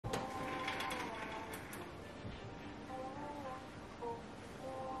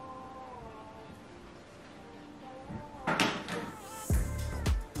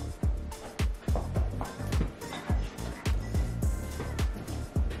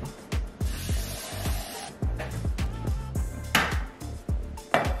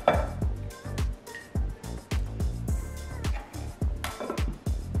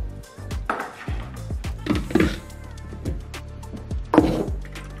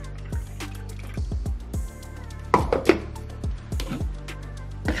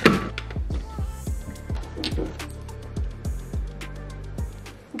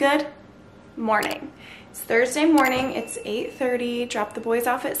Good morning. It's Thursday morning. It's 8:30. Dropped the boys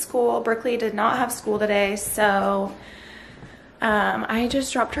off at school. Berkeley did not have school today, so I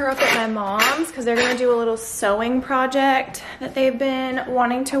just dropped her off at my mom's because they're gonna do a little sewing project that they've been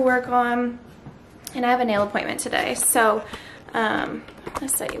wanting to work on, and I have a nail appointment today. So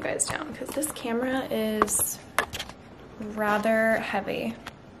let's set you guys down because this camera is rather heavy.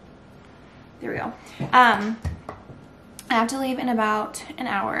 There we go. I have to leave in about an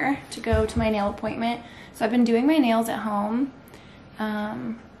hour to go to my nail appointment. So I've been doing my nails at home. My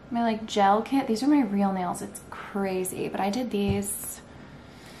like gel kit, these are my real nails. It's crazy, but I did these,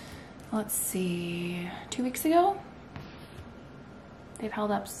 let's see, 2 weeks ago. They've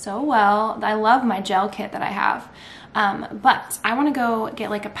held up so well. I love my gel kit that I have. But I want to go get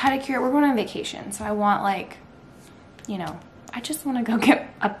like a pedicure. We're going on vacation, so I want like, you know, I just want to go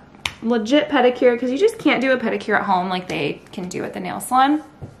get a legit pedicure because you just can't do a pedicure at home like they can do at the nail salon.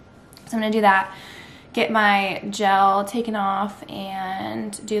 So I'm gonna do that, get my gel taken off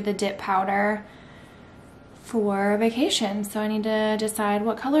and do the dip powder for vacation. So I need to decide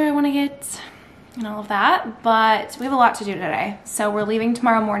what color I want to get and all of that, but we have a lot to do today. So we're leaving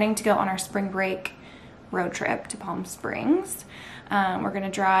tomorrow morning to go on our spring break road trip to Palm Springs. We're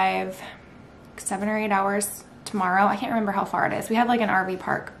gonna drive 7 or 8 hours tomorrow. I can't remember how far it is. We have like an RV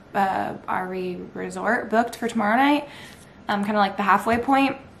park, RV resort booked for tomorrow night, kind of like the halfway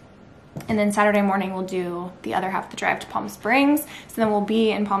point. And then Saturday morning we'll do the other half of the drive to Palm Springs. So then we'll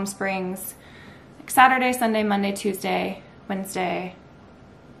be in Palm Springs like Saturday, Sunday, Monday, Tuesday, Wednesday.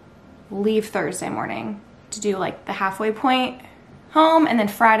 We'll leave Thursday morning to do like the halfway point home, and then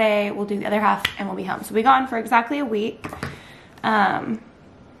Friday we'll do the other half and we'll be home. So we'll be gone for exactly a week. And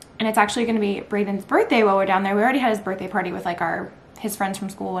it's actually going to be Braden's birthday while we're down there. We already had his birthday party with like his friends from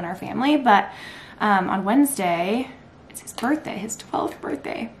school and our family, but on Wednesday, it's his birthday, his 12th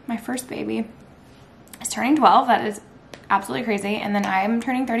birthday. My first baby is turning 12. That is absolutely crazy. And then I'm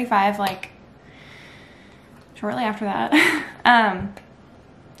turning 35 like shortly after that.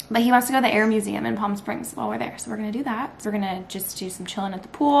 But he wants to go to the Air Museum in Palm Springs while we're there. So we're gonna do that. So we're gonna just do some chilling at the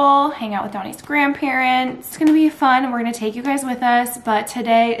pool, hang out with Donnie's grandparents. It's gonna be fun. We're gonna take you guys with us, but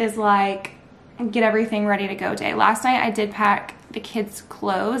today is like get everything ready to go day. Last night I did pack the kids'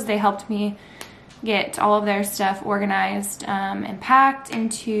 clothes. They helped me get all of their stuff organized and packed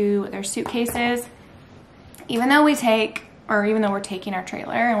into their suitcases. Even though we're taking our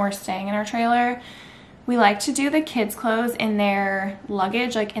trailer and we're staying in our trailer, we like to do the kids' clothes in their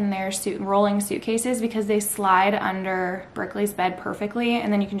luggage, like in their rolling suitcases, because they slide under Berkeley's bed perfectly,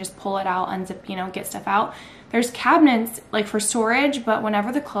 and then you can just pull it out, unzip, you know, get stuff out. There's cabinets like for storage, but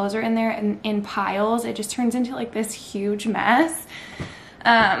whenever the clothes are in there in piles, it just turns into like this huge mess.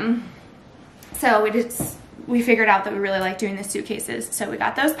 So we figured out that we really like doing the suitcases. So we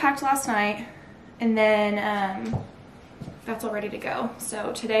got those packed last night, and then that's all ready to go.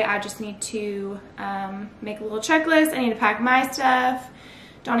 So today I just need to make a little checklist. I need to pack my stuff.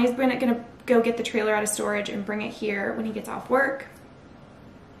 Donnie's gonna go get the trailer out of storage and bring it here when he gets off work.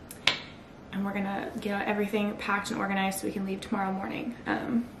 And we're gonna get everything packed and organized so we can leave tomorrow morning.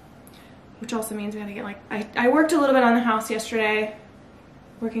 Which also means we gotta get like, I worked a little bit on the house yesterday,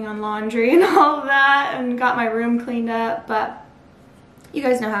 working on laundry and all of that, and got my room cleaned up, but you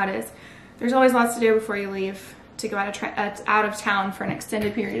guys know how it is. There's always lots to do before you leave to go out of town for an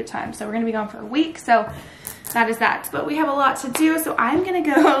extended period of time. So we're gonna be gone for a week, so that is that. But we have a lot to do, so I'm gonna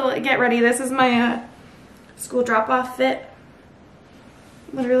go get ready. This is my school drop-off fit.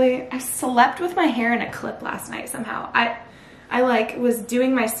 Literally, I slept with my hair in a clip last night somehow. I like was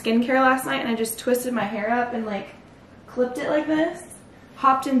doing my skincare last night and I just twisted my hair up and like clipped it like this,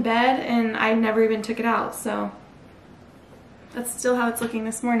 hopped in bed, and I never even took it out. So that's still how it's looking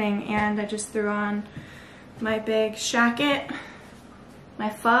this morning. And I just threw on my big shacket, my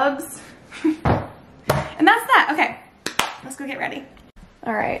Fugs, and that's that. Okay, let's go get ready.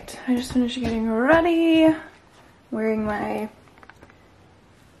 All right, I just finished getting ready, wearing my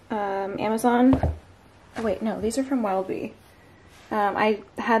Amazon, oh wait, no, these are from Wild Bee. I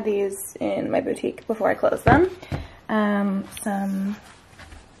had these in my boutique before I closed them. Some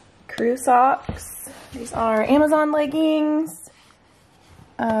crew socks. These are Amazon leggings,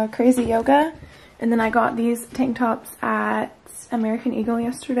 Crazy Yoga. And then I got these tank tops at American Eagle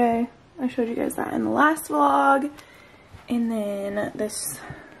yesterday. I showed you guys that in the last vlog. And then this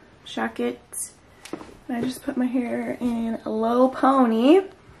jacket. And I just put my hair in a low pony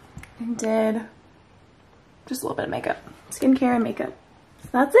and did just a little bit of makeup. Skincare and makeup. So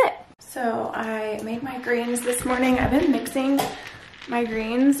that's it. So I made my greens this morning. I've been mixing my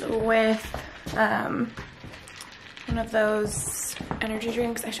greens with one of those energy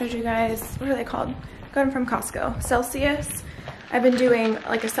drinks I showed you guys. What are they called? Got them from Costco. Celsius. I've been doing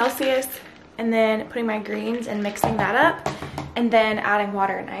like a Celsius and then putting my greens and mixing that up and then adding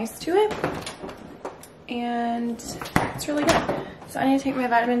water and ice to it. And it's really good. So I need to take my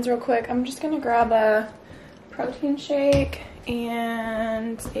vitamins real quick. I'm just gonna grab a protein shake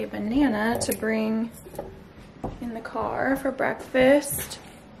and a banana to bring in the car for breakfast.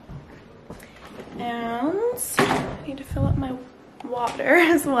 And I need to fill up my water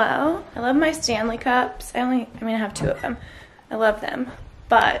as well. I love my Stanley cups. I have 2 of them. I love them,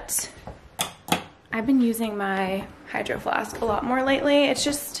 but I've been using my hydro flask a lot more lately. It's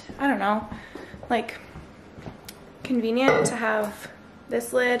just, I don't know, like convenient to have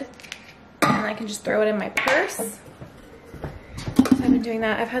this lid and I can just throw it in my purse. So I've been doing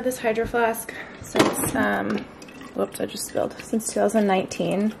that. I've had this hydro flask since, whoops, I just spilled, since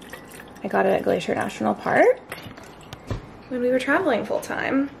 2019. I got it at Glacier National Park when we were traveling full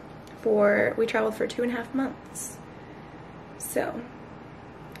time. We traveled for 2.5 months. So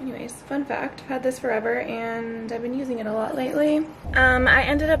anyways, fun fact, I've had this forever and I've been using it a lot lately. I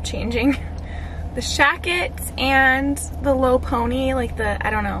ended up changing the shacket and the low pony, like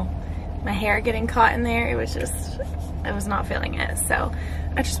I don't know, my hair getting caught in there. It was just, I was not feeling it. So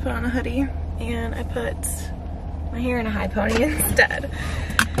I just put on a hoodie and I put my hair in a high pony instead.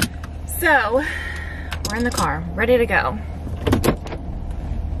 So we're in the car, ready to go.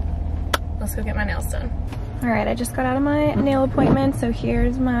 Let's go get my nails done. All right, I just got out of my nail appointment, so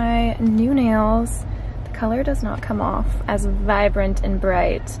here's my new nails. The color does not come off as vibrant and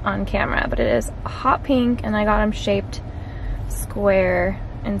bright on camera, but it is hot pink, and I got them shaped square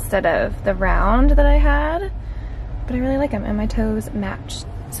instead of the round that I had. But I really like them, and my toes match.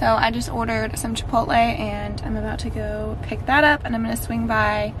 So I just ordered some Chipotle, and I'm about to go pick that up, and I'm gonna swing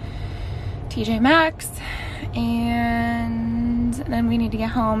by TJ Maxx, and then we need to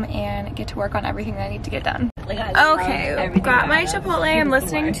get home and get to work on everything that I need to get done. Okay, got my Chipotle. I'm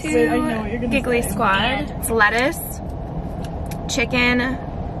listening to Giggly Squad. It's lettuce, chicken,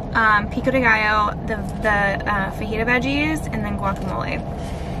 pico de gallo, the fajita veggies, and then guacamole.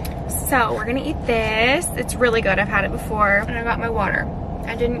 So we're gonna eat this. It's really good. I've had it before. And I got my water.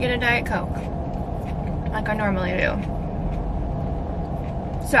 I didn't get a Diet Coke like I normally do.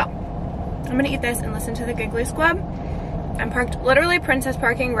 So I'm gonna eat this and listen to the Giggly Squad. I'm parked literally princess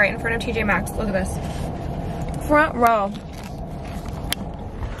parking right in front of TJ Maxx. Look at this. Front row.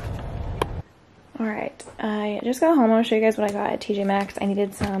 Alright, I just got home. I'll show you guys what I got at TJ Maxx. I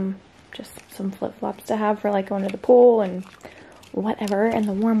needed just some flip-flops to have for like going to the pool and whatever in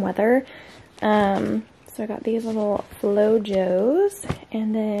the warm weather. So I got these little Flojos,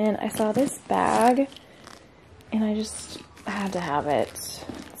 and then I saw this bag and I just had to have it.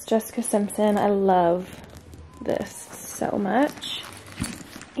 It's Jessica Simpson. I love this so much.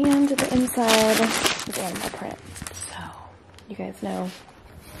 And the inside is animal print. So you guys know,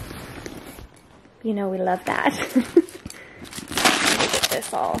 we love that. Get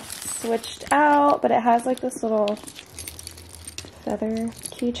this all switched out, but it has like this little feather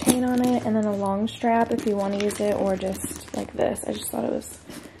keychain on it, and then a long strap if you want to use it, or just like this. I just thought it was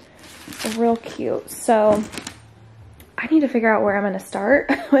real cute. So I need to figure out where I'm going to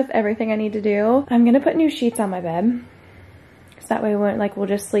start with everything I need to do. I'm going to put new sheets on my bed, so that way we'll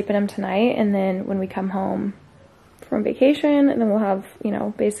just sleep in them tonight, and then when we come home from vacation, and then we'll have,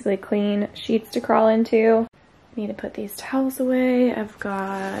 basically clean sheets to crawl into. I need to put these towels away. I've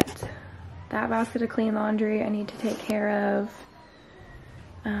got that basket of clean laundry I need to take care of.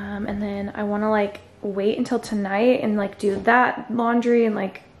 And then I want to wait until tonight and do that laundry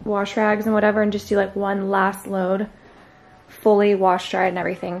and wash rags and whatever, and just do one last load, fully wash dried and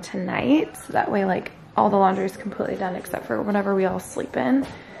everything tonight. So that way all the laundry is completely done except for whenever we all sleep in.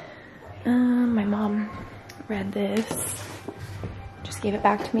 My mom read this, just gave it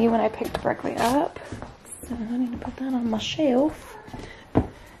back to me when I picked Berkeley up. So I need to put that on my shelf.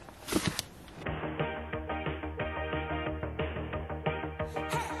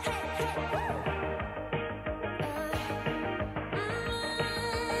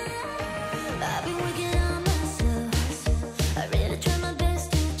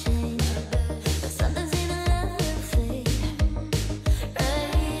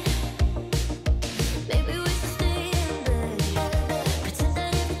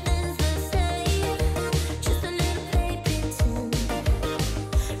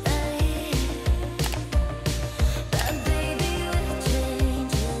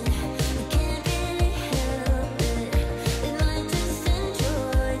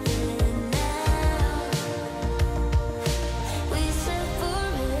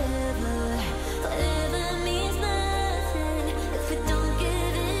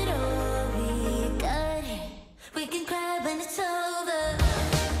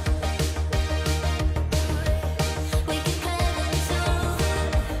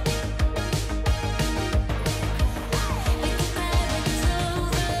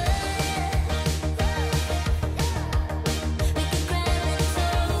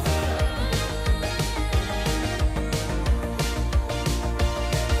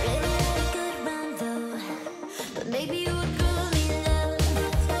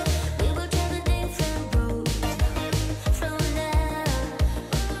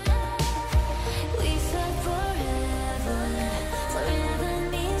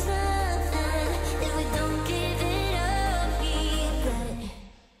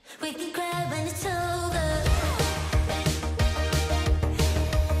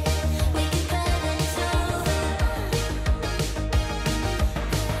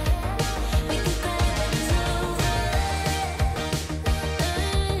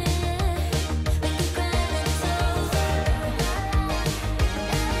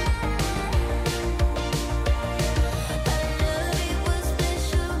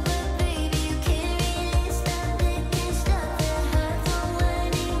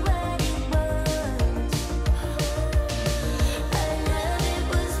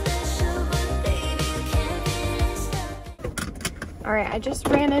 All right, I just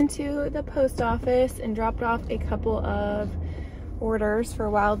ran into the post office and dropped off a couple of orders for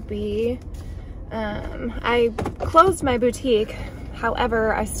Wild Bee. I closed my boutique.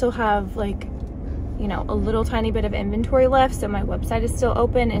 However, I still have like, you know, a little tiny bit of inventory left. So my website is still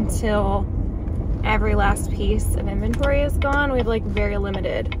open until every last piece of inventory is gone. We have like very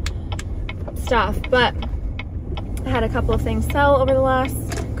limited stuff, but I had a couple of things sell over the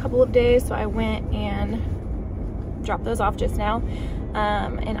last couple of days. So I went and dropped those off just now.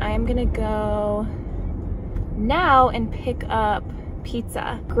 And I am gonna go now and pick up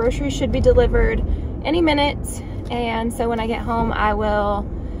pizza. Groceries should be delivered any minute, and so when I get home I will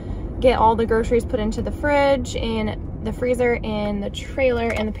get all the groceries put into the fridge, in the freezer, in the trailer,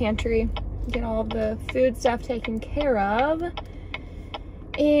 in the pantry, get all of the food stuff taken care of,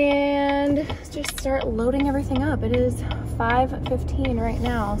 and just start loading everything up. It is 5:15 right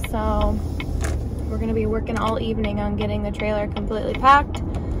now, so we're gonna be working all evening on getting the trailer completely packed,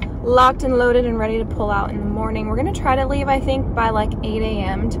 locked and loaded, and ready to pull out in the morning. We're gonna try to leave, I think, by like 8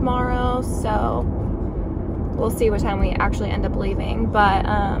 a.m. tomorrow, so we'll see what time we actually end up leaving. But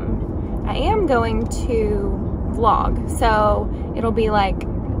I am going to vlog, so it'll be like,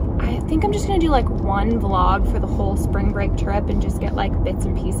 I think I'm just gonna do like one vlog for the whole spring break trip and just get like bits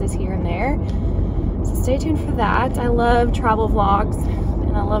and pieces here and there. So stay tuned for that. I love travel vlogs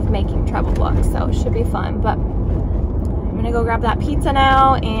and I love making travel vlogs, so it should be fun. But I'm gonna go grab that pizza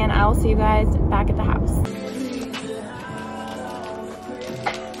now, and I will see you guys back at the house.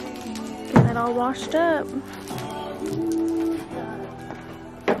 Get it all washed up.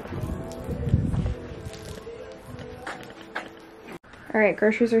 All right,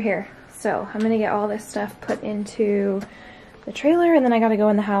 groceries are here. So I'm gonna get all this stuff put into the trailer, and then I gotta go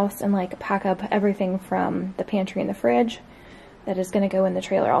in the house and like pack up everything from the pantry and the fridge that is gonna go in the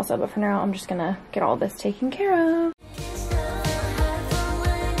trailer also. But for now, I'm just gonna get all this taken care of.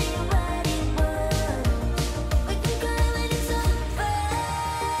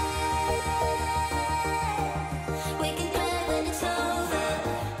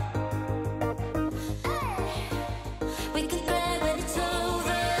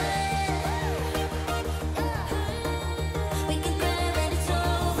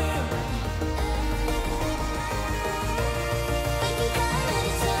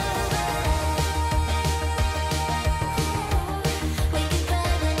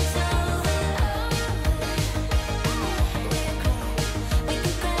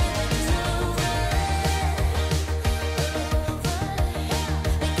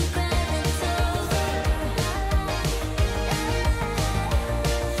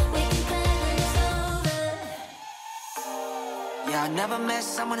 I never met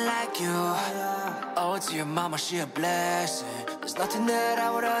someone like you. Oh, to your mama, she a blessing. There's nothing that I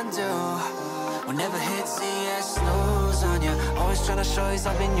would undo. Will never hit CS, snooze on you. Always tryna show you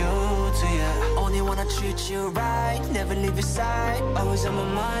something new to you. Only wanna treat you right, never leave your side. Always on my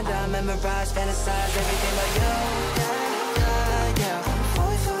mind, I memorize, fantasize everything but you. Yeah, yeah, yeah.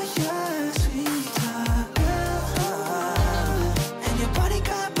 Fall for you, sweetheart. And your body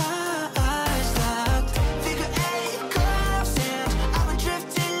got my eyes locked. Figure eight curves and I've been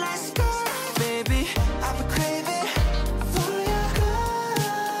drifting like sky. Baby, I've been craving for your love.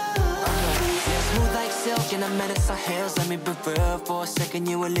 Smooth like silk in the minutes of hills. Let me be real for a second,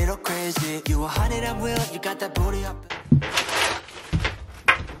 you a little crazy. You 100 at will, you got that booty up.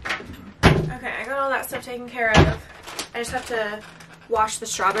 Okay, I got all that stuff taken care of. I just have to wash the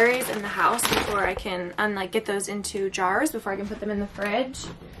strawberries in the house before I can get those into jars before I can put them in the fridge.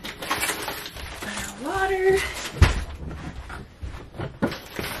 Water.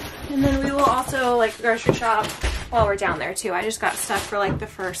 And then we will also grocery shop while we're down there too. I just got stuff for the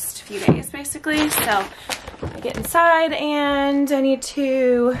first few days basically. So I get inside and I need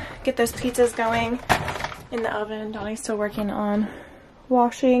to get those pizzas going in the oven. Donnie's still working on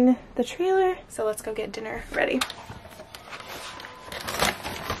washing the trailer. So let's go get dinner ready.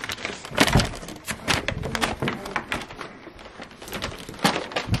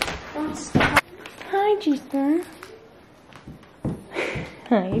 Hi, Jasper.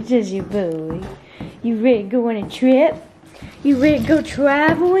 Hi, it's just your boy. You ready to go on a trip? You ready to go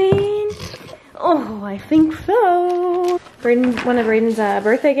traveling? Oh, I think so. One of Brayden's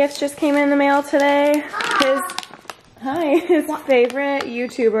birthday gifts just came in the mail today. His favorite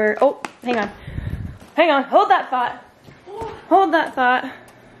YouTuber. Oh, hang on. Hang on. Hold that thought. Hold that thought.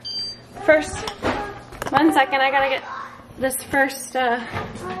 First, 1 second. I gotta get this first. I'll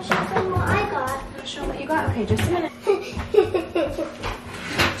show them what I got. Show what you got. Okay, just a minute.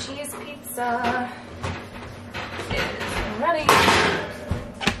 Cheese pizza is ready.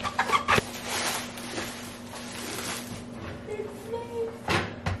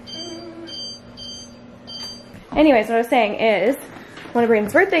 Anyways, what I was saying is, one of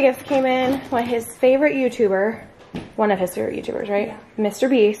Brayden's birthday gifts came in. One of his favorite YouTubers, right? Yeah. Mr.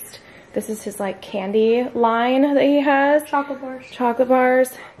 Beast. This is his like candy line that he has. Chocolate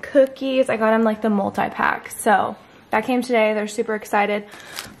bars, cookies. I got him like the multi-pack. So that came today. They're super excited.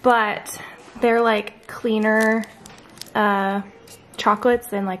 But they're like cleaner chocolates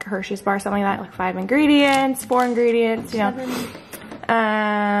than like a Hershey's bar, something like that. Like 5 ingredients, 4 ingredients, you know. 7.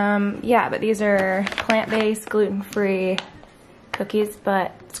 Yeah, but these are plant-based, gluten-free cookies,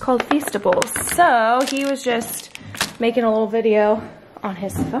 but it's called Feastables. So he was just making a little video on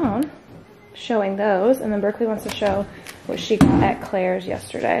his phone showing those, and then Berkeley wants to show what she got at Claire's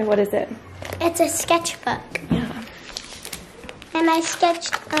yesterday. What is it? It's a sketchbook. Yeah. And I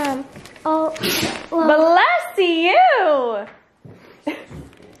sketched well, bless you!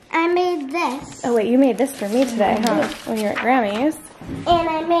 I made this. Oh wait, you made this for me today, huh? When you were at Grammy's. And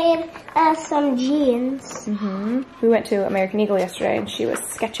I made some jeans. We went to American Eagle yesterday, and she was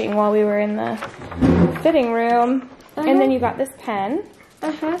sketching while we were in the fitting room. And then you got this pen.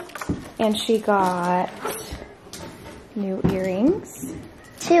 And she got new earrings.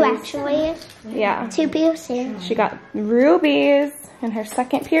 2 actually. Yeah. 2 piercings. She got rubies and her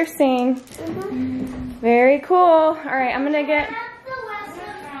second piercing. Very cool. All right, I'm gonna get...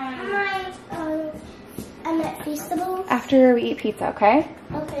 I'm at Feastables. After we eat pizza, okay?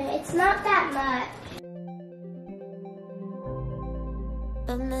 Okay, it's not that much.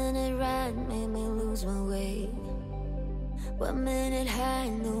 A minute ride made me lose my way. 1 minute high,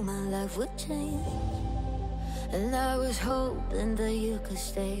 knew my life would change. And I was hoping that you could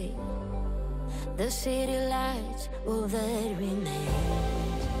stay. The city lights, will that remain?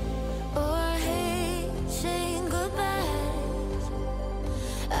 Oh, I hate saying goodbyes.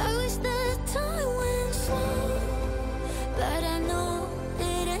 I wish that time went slow, but I know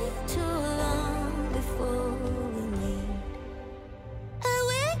it ain't too long before we meet. I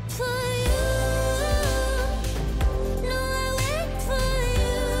wait for you. No, I wait for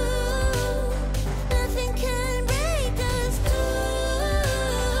you. Nothing can break us two.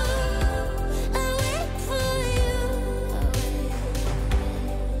 I wait for you.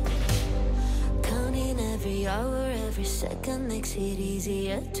 Counting every hour, every second makes it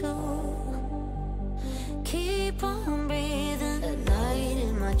easier to keep on breathing. At night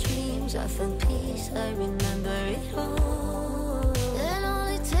in my dreams I find peace, I remember it all. And all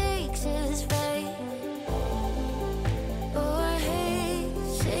it takes is faith. Oh, I hate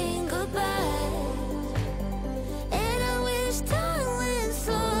saying goodbye, and I wish time went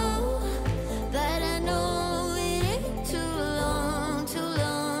slow, but I know it ain't too long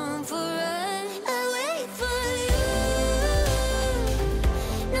for us. I wait for you.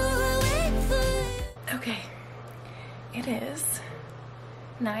 No, I wait for you. Okay, it is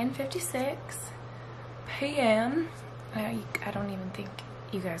 9:56 p.m. I don't even think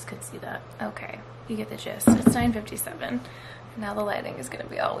you guys could see that. Okay, you get the gist. It's 9:57. Now the lighting is gonna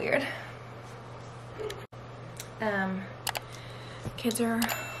be all weird. Kids are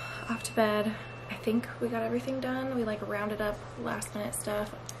off to bed. I think we got everything done. We like rounded up last minute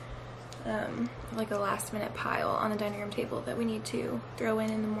stuff. Like a last minute pile on the dining room table that we need to throw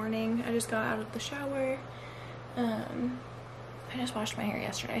in the morning. I just got out of the shower. I just washed my hair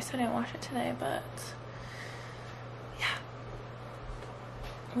yesterday, so I didn't wash it today, but yeah.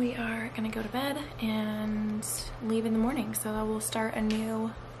 We are gonna go to bed and leave in the morning, so I will start a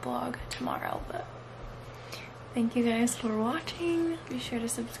new vlog tomorrow. But thank you guys for watching. Be sure to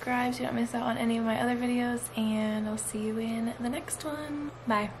subscribe so you don't miss out on any of my other videos, and I'll see you in the next one.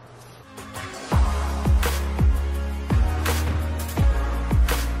 Bye.